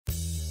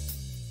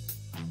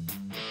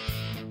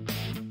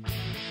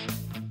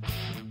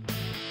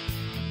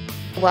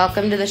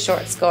Welcome to the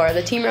Short Score,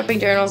 the Team Roping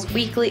Journal's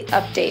weekly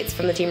updates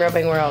from the team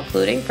roping world,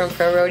 including from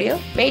Pro Rodeo,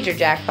 major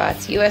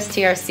jackpots,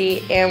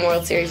 USTRC, and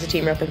World Series of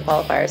Team Roping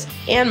qualifiers,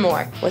 and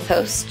more, with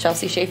hosts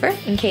Chelsea Shaffer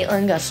and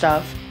Kaitlin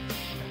Gustave.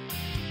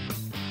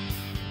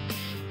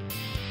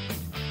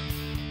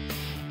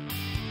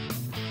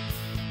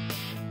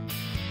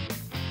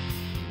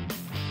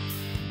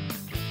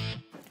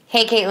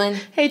 Hey, Kaitlin.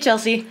 Hey,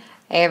 Chelsea.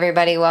 Hey,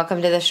 everybody.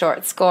 Welcome to the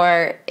Short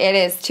Score. It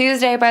is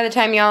Tuesday by the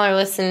time y'all are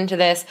listening to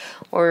this.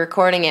 We're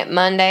recording it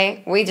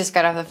Monday. We just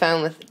got off the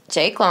phone with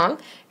Jake Long,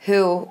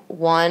 who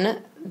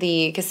won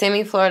the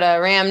Kissimmee, Florida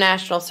Ram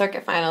National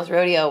Circuit Finals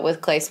Rodeo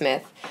with Clay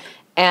Smith.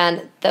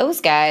 And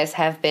those guys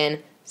have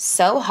been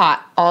so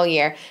hot all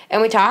year.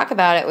 And we talk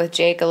about it with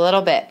Jake a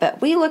little bit, but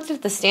we looked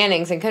at the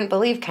standings and couldn't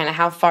believe kind of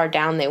how far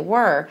down they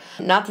were.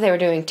 Not that they were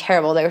doing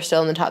terrible. They were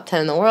still in the top 10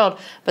 in the world,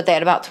 but they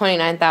had about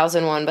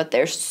 29,000 won. But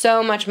there's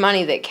so much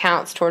money that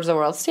counts towards the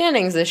world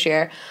standings this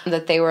year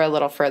that they were a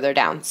little further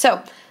down.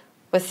 So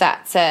with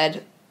that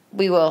said,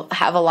 we will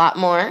have a lot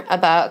more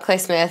about Clay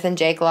Smith and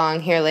Jake Long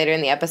here later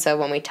in the episode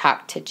when we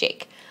talk to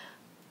Jake.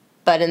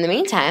 But in the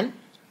meantime,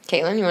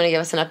 Kaitlin, you want to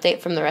give us an update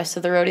from the rest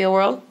of the rodeo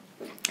world?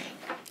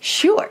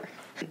 Sure.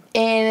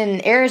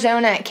 In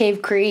Arizona at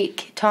Cave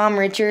Creek, Tom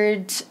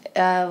Richards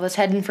was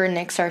heading for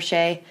Nick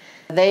Sarche.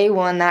 They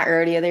won that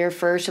rodeo. They were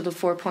first with a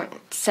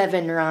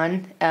 4.7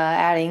 run,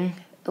 adding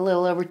a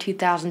little over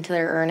 $2,000 to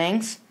their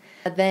earnings.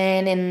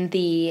 Then in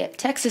the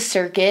Texas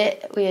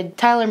circuit, we had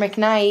Tyler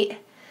McKnight.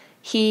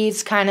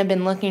 He's kind of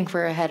been looking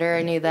for a header.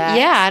 I knew that.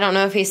 Yeah, I don't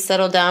know if he's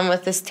settled down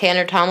with this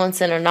Tanner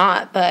Tomlinson or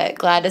not, but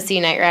glad to see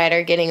Knight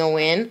Rider getting a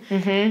win.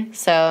 Mm-hmm.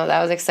 So that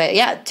was exciting.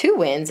 Yeah, 2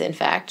 wins, in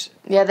fact.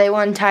 Yeah, they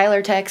won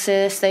Tyler,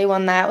 Texas. They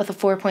won that with a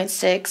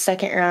 4.6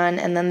 second run,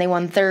 and then they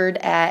won third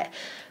at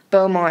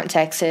Beaumont,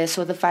 Texas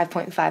with a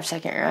 5.5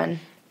 second run.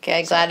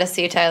 Okay, glad to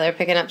see Tyler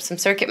picking up some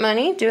circuit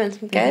money, doing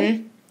some good.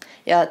 Mm-hmm.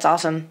 Yeah, that's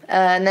awesome.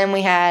 And then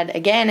we had,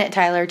 again, at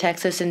Tyler,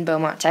 Texas and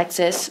Beaumont,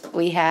 Texas,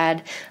 we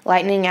had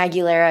Lightning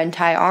Aguilera and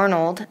Ty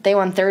Arnold. They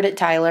won third at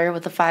Tyler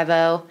with a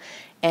 5.0,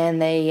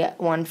 and they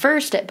won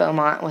first at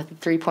Beaumont with a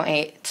 3.8.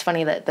 It's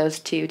funny that those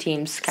two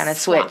teams kind of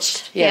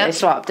switched. Yeah, They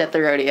swapped at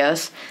the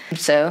rodeos.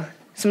 So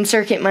some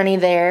circuit money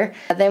there.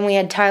 Then we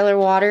had Tyler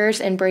Waters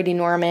and Brady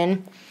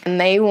Norman,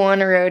 and they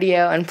won a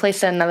rodeo and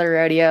placed at another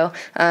rodeo,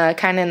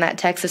 kind of in that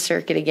Texas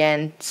circuit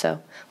again.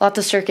 So lots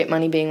of circuit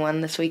money being won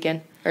this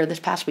weekend. Or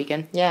this past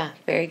weekend. Yeah,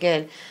 very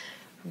good.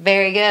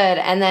 Very good.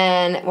 And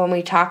then when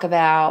we talk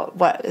about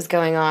what is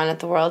going on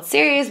at the World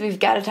Series, we've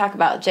got to talk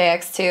about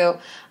JX2.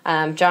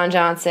 John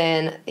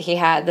Johnson, he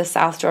had the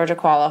South Georgia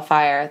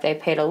qualifier. They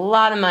paid a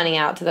lot of money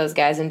out to those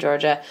guys in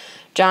Georgia.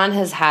 John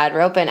has had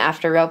roping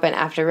after roping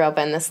after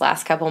roping this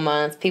last couple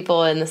months.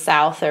 People in the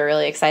South are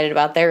really excited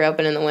about their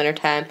roping in the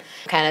wintertime,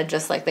 kind of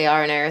just like they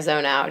are in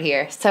Arizona out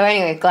here. So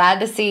anyway,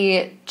 glad to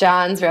see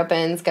John's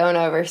ropings going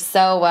over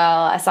so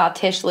well. I saw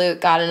Tish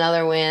Luke got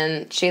another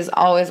win. She's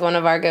always one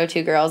of our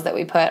go-to girls that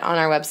we put on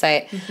our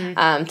website,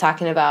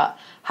 talking about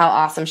how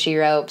awesome she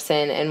ropes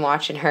and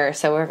watching her.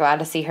 So we're glad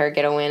to see her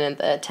get a win in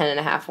the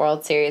 10.5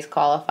 World Series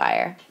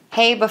qualifier.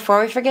 Hey,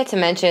 before we forget to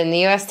mention,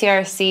 the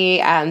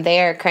USTRC,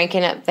 they are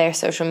cranking up their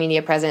social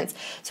media presence.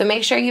 So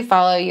make sure you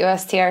follow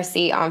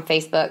USTRC on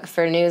Facebook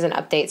for news and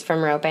updates from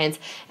ropings.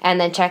 And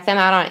then check them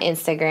out on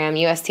Instagram.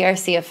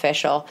 USTRC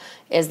Official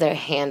is their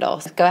handle.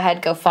 So go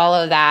ahead, go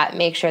follow that.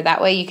 Make sure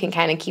that way you can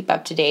kind of keep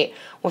up to date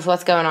with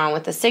what's going on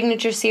with the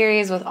Signature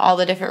Series, with all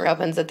the different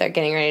ropings that they're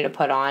getting ready to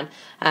put on.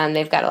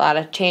 They've got a lot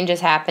of changes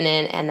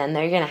happening, and then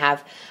they're going to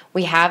have...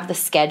 We have the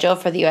schedule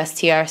for the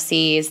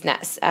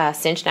USTRC's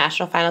Cinch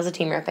National Finals of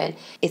Team Roping.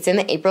 It's in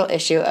the April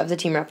issue of the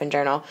Team Roping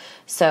Journal,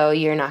 so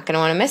you're not going to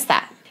want to miss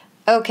that.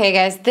 Okay,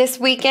 guys, this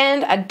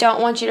weekend, I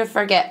don't want you to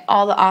forget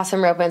all the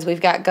awesome ropings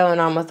we've got going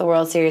on with the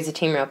World Series of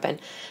Team Roping.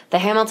 The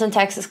Hamilton,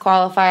 Texas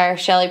qualifier,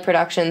 Shelley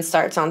Productions,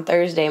 starts on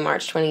Thursday,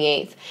 March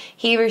 28th.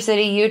 Heber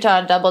City,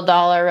 Utah Double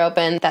Dollar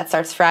roping, that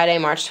starts Friday,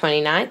 March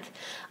 29th.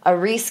 A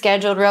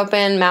rescheduled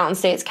roping, Mountain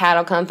States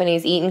Cattle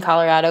Company's Eaton,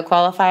 Colorado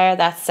qualifier,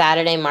 that's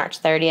Saturday,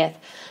 March 30th.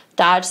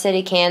 Dodge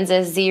City,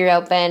 Kansas,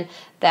 Z-Roping,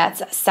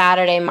 that's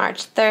Saturday,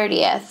 March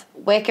 30th.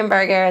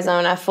 Wickenburg,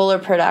 Arizona, Fuller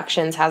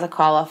Productions has a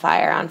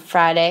qualifier on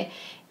Friday,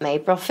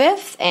 April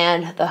 5th,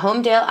 and the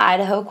Homedale,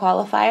 Idaho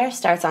qualifier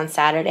starts on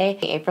Saturday,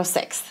 April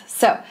 6th.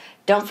 So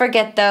don't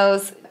forget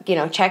those.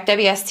 Check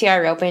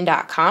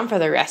WSTRroping.com for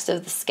the rest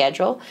of the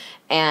schedule,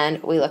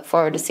 and we look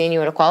forward to seeing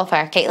you at a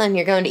qualifier. Caitlin,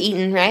 you're going to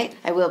Eaton, right?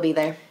 I will be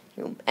there.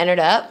 You entered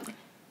up?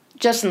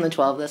 Just in the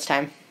 12 this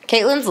time.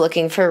 Caitlin's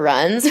looking for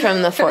runs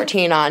from the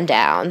 14 on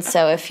down,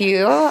 so if you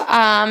know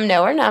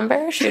her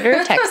number, shoot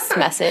her a text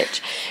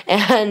message,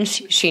 and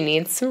she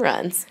needs some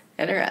runs.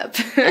 Enter up.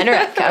 Enter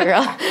up,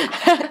 cowgirl.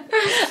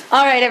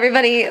 All right,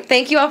 everybody.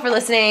 Thank you all for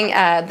listening.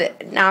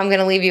 Now I'm going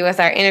to leave you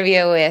with our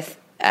interview with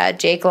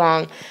Jake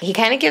Long. He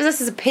kind of gives us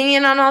his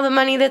opinion on all the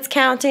money that's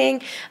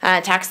counting.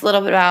 Talks a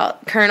little bit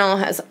about Colonel,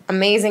 has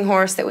amazing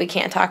horse that we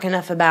can't talk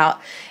enough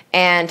about,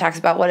 and talks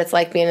about what it's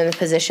like being in the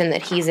position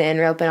that he's in,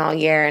 roping all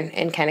year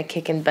and kind of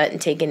kicking butt and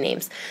taking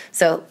names.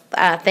 So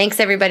thanks,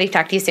 everybody.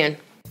 Talk to you soon.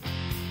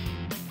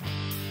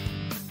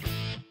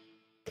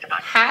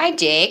 Hi,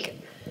 Jake.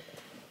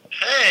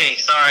 Hey,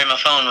 sorry, my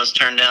phone was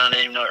turned down. I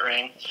didn't even know it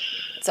rang.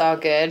 It's all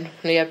good.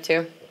 What are you up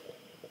to?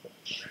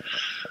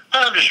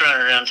 I'm just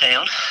running around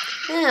town.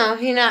 No,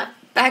 you're not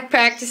back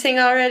practicing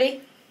already?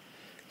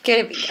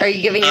 Are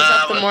you giving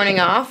yourself the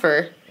morning off,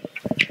 or?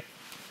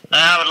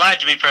 I would like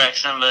to be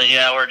practicing, but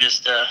yeah, we're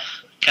just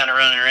kind of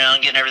running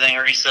around, getting everything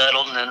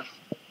resettled, and then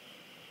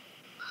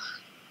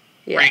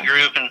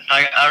regroup. And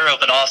I were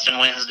up at Austin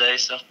Wednesday,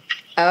 so.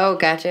 Oh,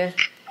 gotcha.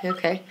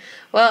 Okay.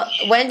 Well,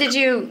 when did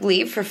you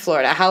leave for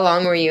Florida? How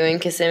long were you in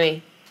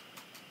Kissimmee?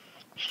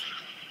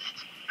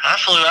 I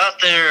flew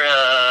out there.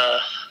 I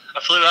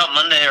flew out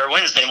Monday or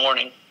Wednesday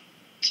morning,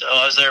 so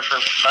I was there for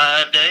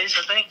 5 days,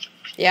 I think.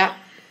 Yeah.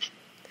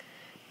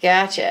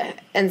 Gotcha.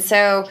 And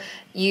so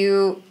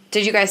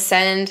did you guys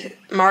send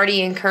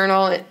Marty and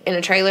Colonel in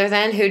a trailer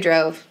then? Who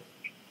drove?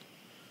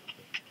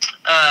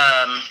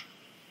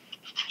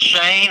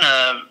 Shane,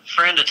 a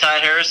friend of Ty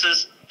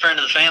Harris's, friend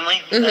of the family.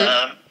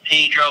 Mm-hmm.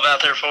 He drove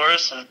out there for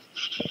us, and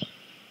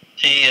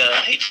he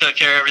took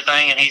care of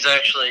everything, and he's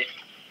actually,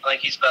 I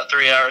think he's about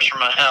 3 hours from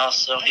my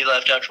house, so he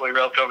left after we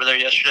roped over there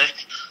yesterday.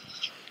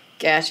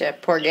 Gotcha.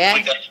 Poor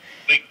guy.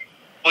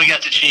 We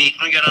got to cheat.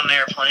 We got on the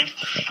airplane.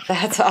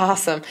 That's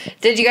awesome.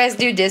 Did you guys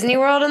do Disney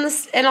World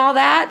and all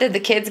that? Did the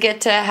kids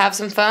get to have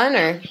some fun,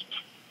 or?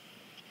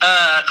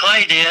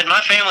 Clay did.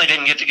 My family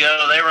didn't get to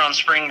go. They were on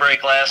spring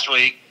break last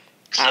week,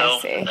 so I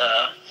see.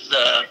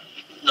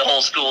 The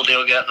whole school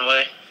deal got in the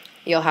way.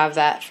 You'll have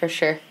that for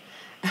sure.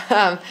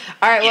 All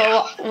right. Yeah.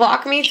 Well,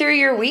 walk me through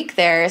your week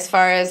there, as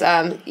far as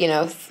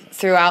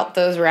throughout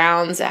those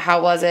rounds.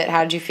 How was it?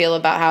 How did you feel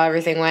about how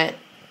everything went?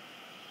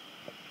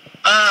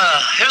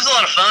 It was a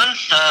lot of fun.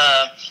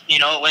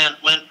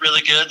 It went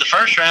really good. The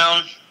first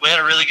round, we had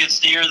a really good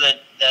steer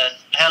that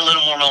had a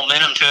little more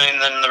momentum to him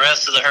than the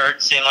rest of the herd.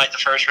 It seemed like the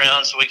first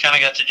round, so we kind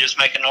of got to just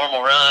make a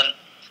normal run.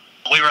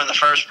 We were in the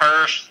first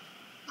perf.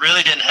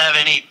 Really didn't have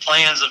any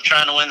plans of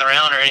trying to win the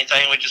round or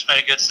anything. We just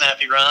made a good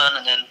snappy run,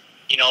 and then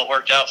it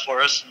worked out for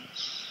us. And,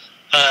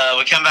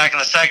 we come back in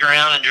the second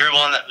round and drew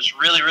one that was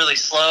really, really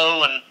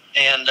slow, and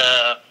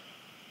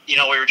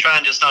we were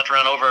trying just not to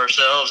run over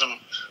ourselves, and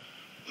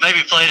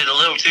maybe played it a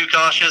little too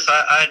cautious.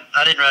 I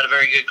didn't ride a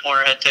very good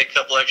corner. I had to take a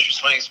couple extra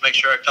swings to make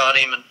sure I caught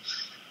him, and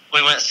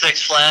we went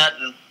 6 flat,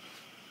 and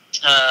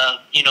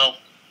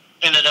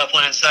ended up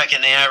winning second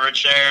in the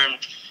average there, and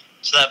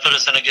so that put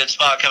us in a good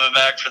spot coming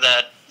back for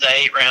the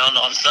 8 round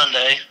on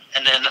Sunday.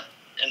 And then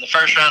in the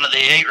first round of the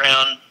 8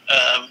 round,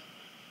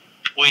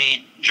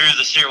 we drew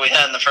the steer we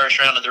had in the first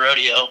round of the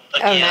rodeo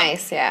again. Oh,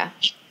 nice, yeah.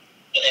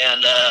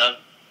 And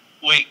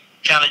we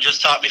kind of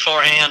just talked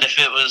beforehand if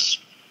it was,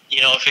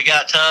 if it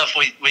got tough,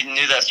 we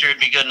knew that steer would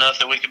be good enough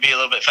that we could be a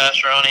little bit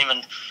faster on him.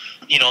 And,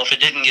 if it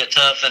didn't get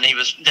tough, then he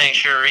was dang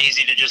sure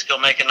easy to just go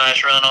make a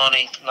nice run on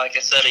him. Like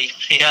I said,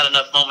 he had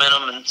enough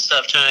momentum and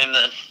stuff to him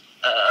that,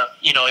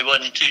 he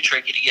wasn't too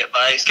tricky to get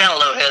by. He's kind of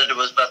low-headed. It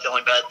was about the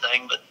only bad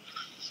thing, but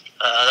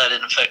that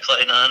didn't affect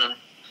Clay none. And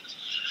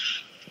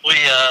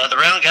the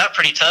round got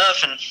pretty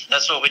tough, and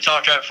that's what we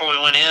talked about before we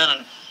went in,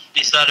 and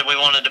decided we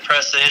wanted to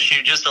press the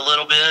issue just a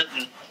little bit,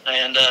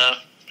 and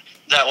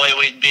that way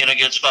we'd be in a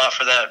good spot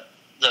for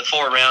the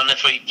 4 round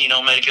if we,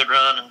 made a good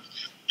run. And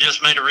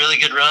just made a really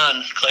good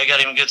run. Clay got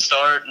him a good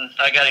start, and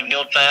I got him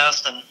healed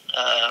fast, and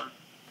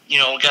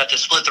we got to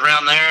split the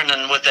round there, and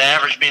then with the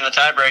average being the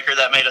tiebreaker,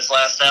 that made us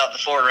last out the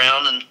 4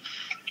 round, and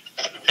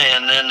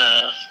then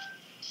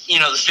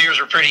the steers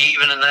were pretty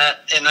even in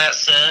that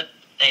set,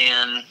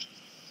 and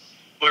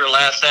we were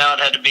last out,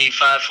 had to be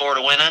 5-4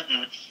 to win it,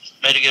 and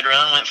made a good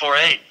run, went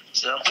 4-8.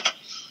 So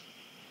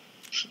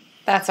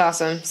that's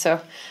awesome.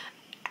 So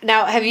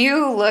now, have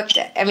you looked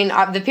at,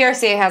 the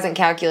PRCA hasn't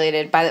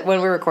calculated,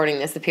 when we're recording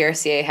this, the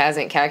PRCA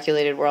hasn't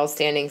calculated world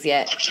standings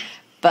yet,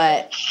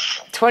 but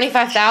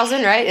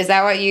 25,000, right? Is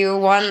that what you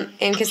won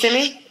in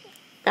Kissimmee?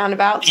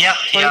 Roundabout? Yeah,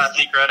 I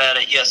think right at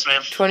it. Yes,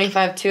 ma'am.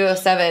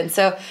 25,207.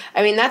 So,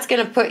 that's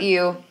going to put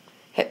you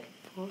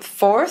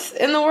 4th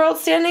in the world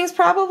standings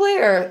probably,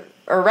 or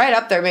right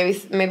up there, maybe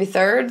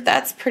 3rd.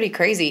 That's pretty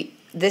crazy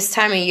this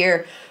time of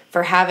year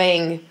for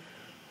having,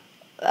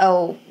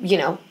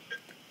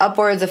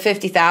 upwards of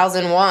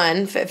 50,000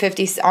 won,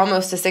 50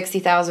 almost to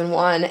 60,000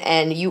 won,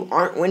 and you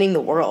aren't winning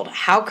the world.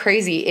 How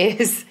crazy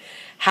is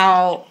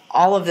how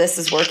all of this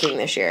is working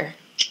this year?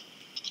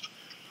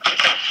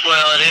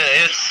 Well,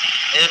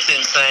 it's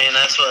insane.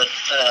 That's what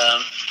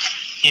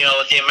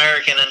with the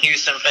American in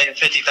Houston paying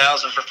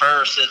 50,000 for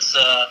purse. It's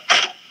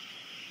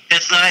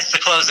nice to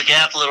close the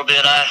gap a little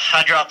bit.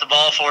 I dropped the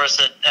ball for us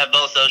at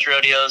both those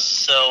rodeos,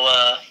 so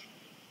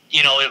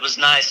it was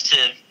nice to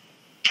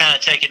kind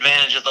of take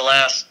advantage of the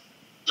last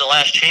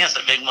chance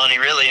at big money,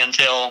 really,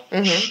 until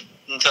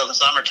the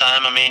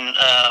summertime.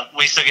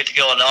 We still get to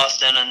go to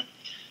Austin, and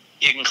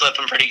you can clip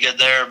them pretty good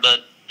there.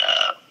 But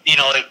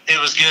it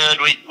was good.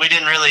 We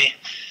didn't really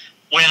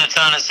win a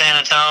ton at San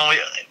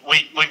Antonio.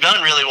 We've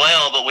done really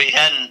well, but we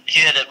hadn't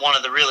hit at one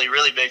of the really,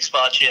 really big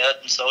spots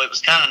yet. And so it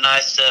was kind of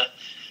nice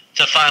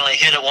to finally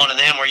hit at one of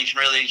them where you can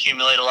really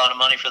accumulate a lot of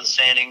money for the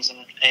standings.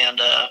 And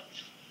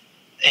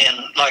and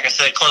like I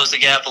said, close the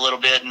gap a little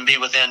bit and be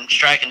within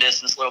striking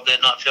distance a little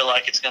bit, not feel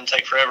like it's going to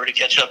take forever to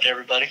catch up to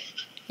everybody.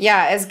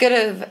 Yeah, as good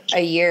of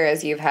a year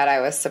as you've had,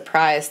 I was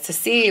surprised to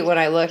see when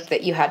I looked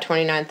that you had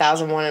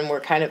 29,001 and were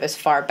kind of as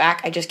far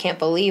back. I just can't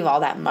believe all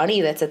that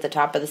money that's at the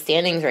top of the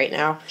standings right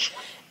now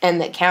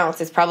and that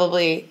counts. It's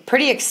probably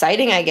pretty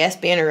exciting, I guess,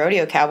 being a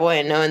rodeo cowboy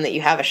and knowing that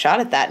you have a shot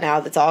at that now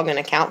that's all going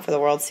to count for the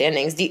world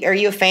standings. Are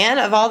you a fan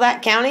of all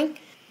that counting?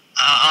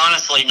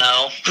 Honestly,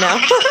 no.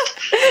 No?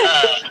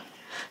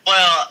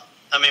 Well,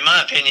 I mean,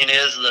 my opinion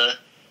is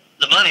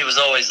the money was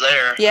always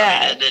there.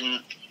 Yeah. I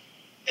mean,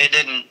 it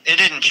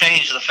didn't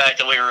change the fact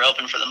that we were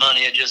open for the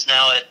money. It just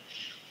now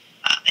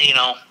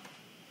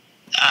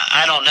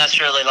I don't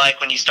necessarily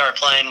like when you start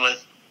playing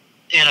with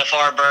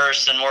NFR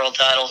bursts and world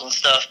titles and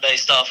stuff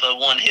based off of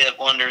one-hit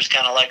wonders,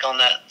 kind of like on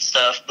that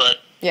stuff.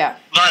 But yeah,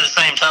 by the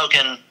same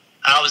token,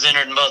 I was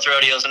entered in both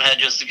rodeos and had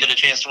just as good a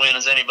chance to win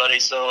as anybody.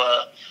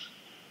 So,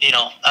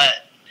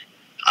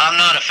 I'm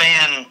not a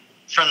fan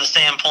from the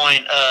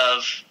standpoint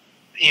of,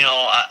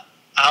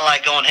 I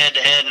like going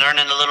head-to-head and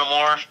earning a little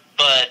more.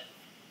 But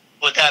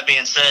with that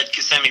being said,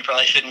 Kissimmee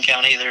probably shouldn't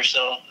count either.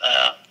 So,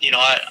 I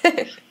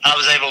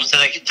was able to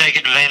take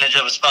advantage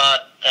of a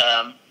spot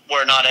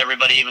where not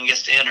everybody even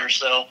gets to enter.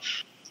 So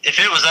if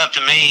it was up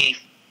to me,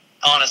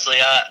 honestly,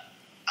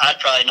 I'd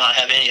probably not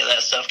have any of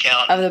that stuff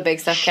count. Of the big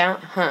stuff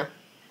count? Huh.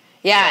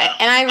 Yeah,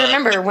 and I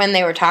remember when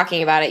they were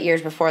talking about it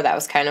years before, that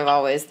was kind of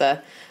always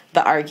the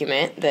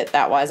argument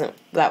that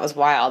was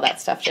why all that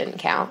stuff didn't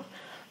count.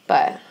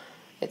 But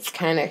it's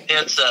kind of... it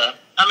is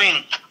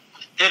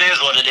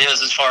what it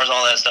is as far as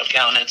all that stuff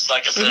counting. It's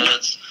like I said,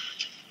 it's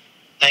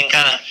they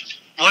kind of,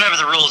 whatever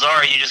the rules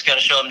are, you just got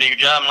to show them, do your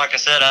job. And like I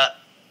said, I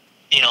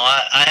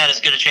had as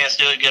good a chance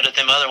to do it good at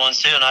them other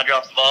ones too, and I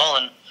dropped the ball,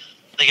 and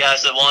the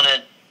guys that won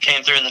it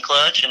came through in the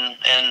clutch, and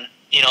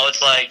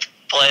it's like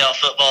playoff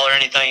football or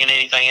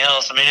anything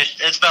else. I mean,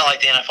 it's about like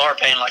the NFR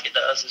paying like it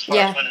does as far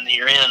as winning the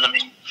year end. I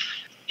mean,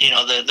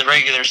 the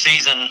regular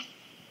season,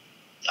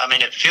 I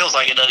mean, it feels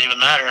like it doesn't even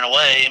matter in a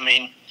way. I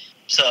mean,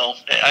 so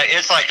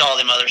it's like all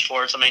them other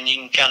sports. I mean, you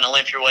can kind of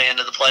limp your way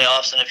into the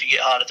playoffs, and if you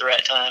get hot at the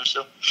right time.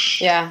 So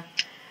yeah.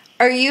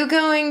 Are you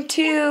going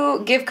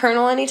to give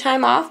Colonel any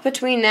time off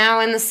between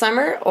now and the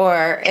summer,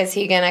 or is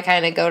he going to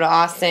kind of go to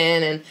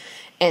Austin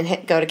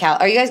and go to Cal?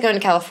 Are you guys going to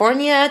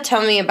California?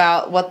 Tell me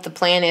about what the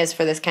plan is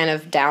for this kind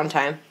of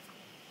downtime.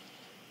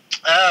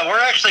 We're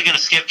actually going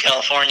to skip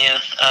California.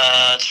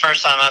 It's the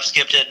first time I've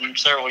skipped it in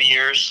several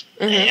years.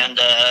 And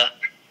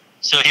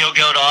so he'll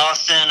go to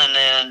Austin, and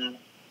then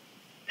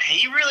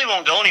he really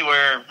won't go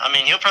anywhere. I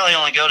mean, he'll probably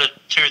only go to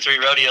 2 or 3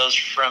 rodeos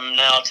from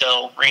now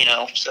till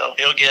Reno. So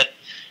he'll get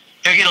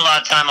a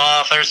lot of time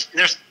off. There's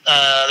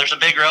a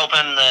bigger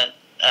open that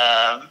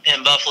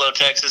in Buffalo,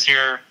 Texas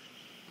here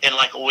in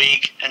like a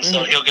week, and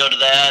so he'll go to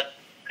that.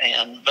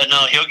 But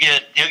no, he'll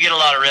get a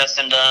lot of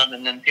resting done,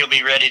 and then he'll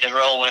be ready to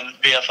roll when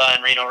BFI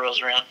and Reno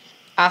rolls around.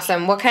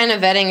 Awesome. What kind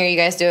of vetting are you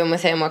guys doing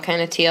with him? What kind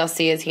of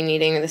TLC is he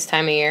needing this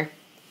time of year,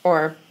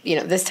 or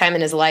this time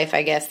in his life?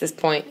 I guess this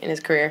point in his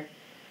career.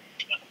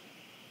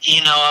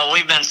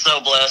 We've been so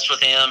blessed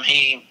with him.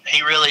 He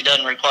really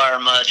doesn't require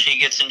much. He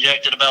gets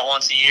injected about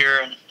once a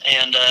year,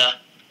 and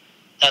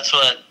that's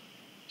what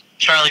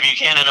Charlie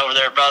Buchanan over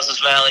there at Brazos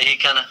Valley, he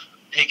kind of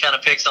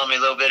picks on me a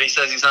little bit. He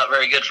says he's not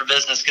very good for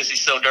business because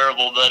he's so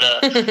durable, but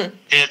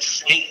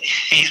he's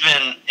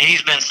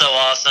been so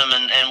awesome,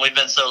 and we've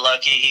been so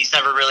lucky. He's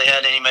never really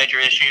had any major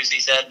issues.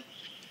 He's had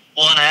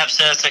one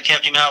abscess that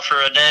kept him out for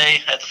a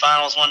day at the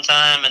finals one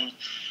time, and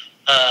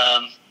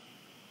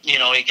he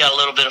got a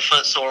little bit of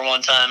foot sore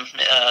one time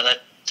that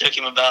took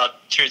him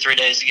about 2 or 3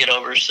 days to get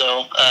over.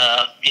 So,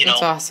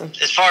 that's awesome.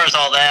 As far as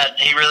all that,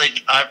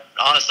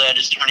 I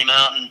just turn him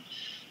out and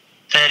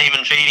fed him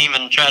and feed him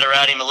and try to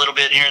ride him a little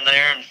bit here and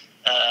there, and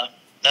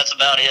that's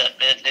about it.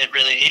 It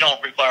really, he don't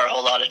require a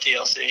whole lot of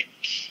TLC.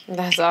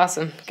 That's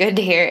awesome. Good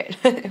to hear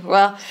it.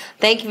 Well,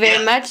 thank you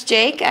very much,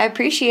 Jake. I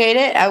appreciate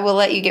it. I will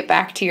let you get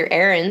back to your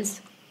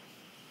errands.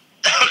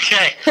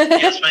 Okay.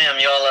 Yes, ma'am.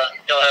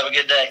 Y'all have a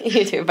good day.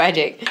 You too. Bye,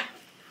 Jake.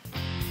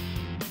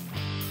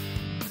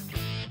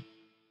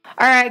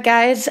 All right,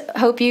 guys.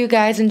 Hope you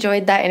guys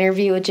enjoyed that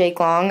interview with Jake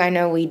Long. I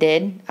know we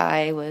did.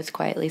 I was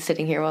quietly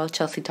sitting here while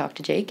Chelsea talked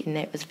to Jake, and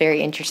it was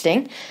very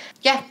interesting.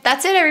 Yeah,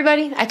 that's it,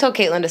 everybody. I told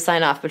Kaitlin to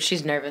sign off, but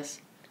she's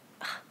nervous.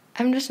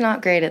 I'm just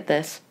not great at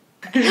this.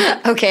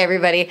 Okay,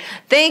 everybody.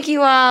 Thank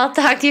you all.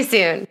 Talk to you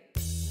soon.